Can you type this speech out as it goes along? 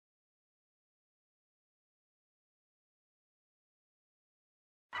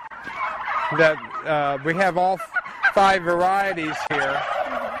that we have all 5 varieties here.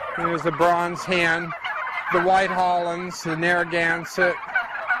 There's the bronze hen, the white Hollands, the Narragansett,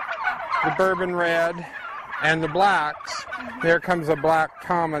 the bourbon red, and the blacks. There comes a black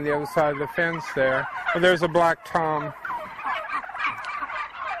tom on the other side of the fence there. And there's a black tom.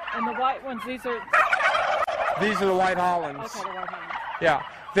 And the white ones, these are the white Hollands. Okay, the white Hollands. Yeah.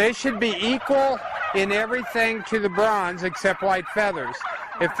 They should be equal in everything to the bronze except white feathers.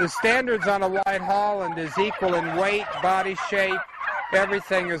 If the standards on a white Holland is equal in weight, body shape,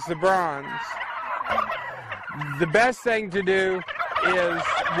 everything is the bronze. The best thing to do is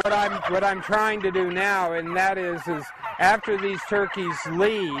what I'm trying to do now, and that is after these turkeys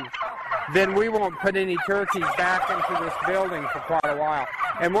leave, then we won't put any turkeys back into this building for quite a while.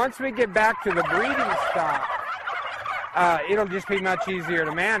 And once we get back to the breeding stock, it'll just be much easier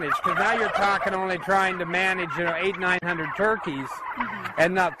to manage, because now you're talking only trying to manage 800-900 turkeys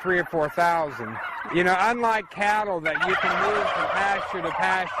and not 3,000 or 4,000. Unlike cattle that you can move from pasture to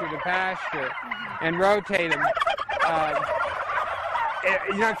pasture to pasture and rotate them.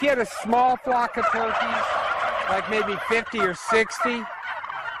 If you had a small flock of turkeys, like maybe 50 or 60,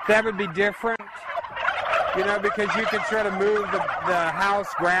 that would be different. Because you could sort of move the house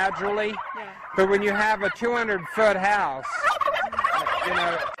gradually. Yeah. But when you have a 200-foot house,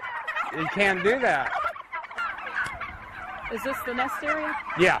 you can't do that. Is this the nest area?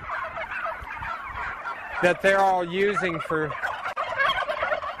 Yeah. That they're all using for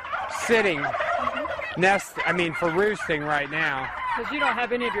sitting, for roosting right now. Because you don't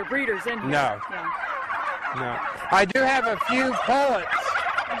have any of your breeders in here. No. Yeah. No. I do have a few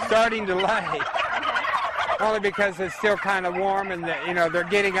pullets starting to lay. Only because it's still kind of warm and they're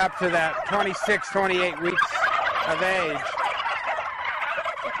getting up to that 26, 28 weeks of age.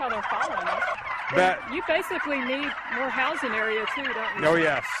 That's how they're following us. But you basically need more housing area too, don't you? Oh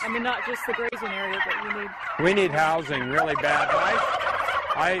yes. Not just the grazing area, but we need housing really bad.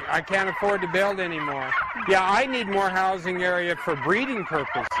 I can't afford to build anymore. Yeah, I need more housing area for breeding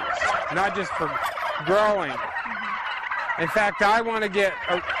purposes, not just for growing. In fact, I want to get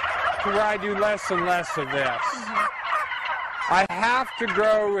to where I do less and less of this. I have to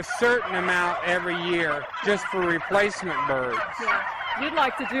grow a certain amount every year just for replacement birds. Yeah. You'd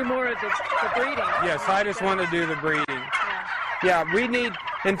like to do more of the breeding. Yes, I just want to do the breeding. Yeah, we need,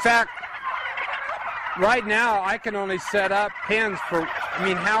 in fact, right now I can only set up pens for,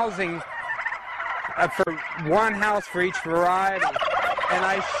 housing for one house for each variety. And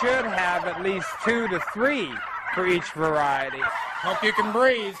I should have at least 2 to 3 for each variety. Hope you can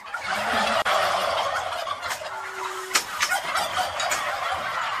breathe.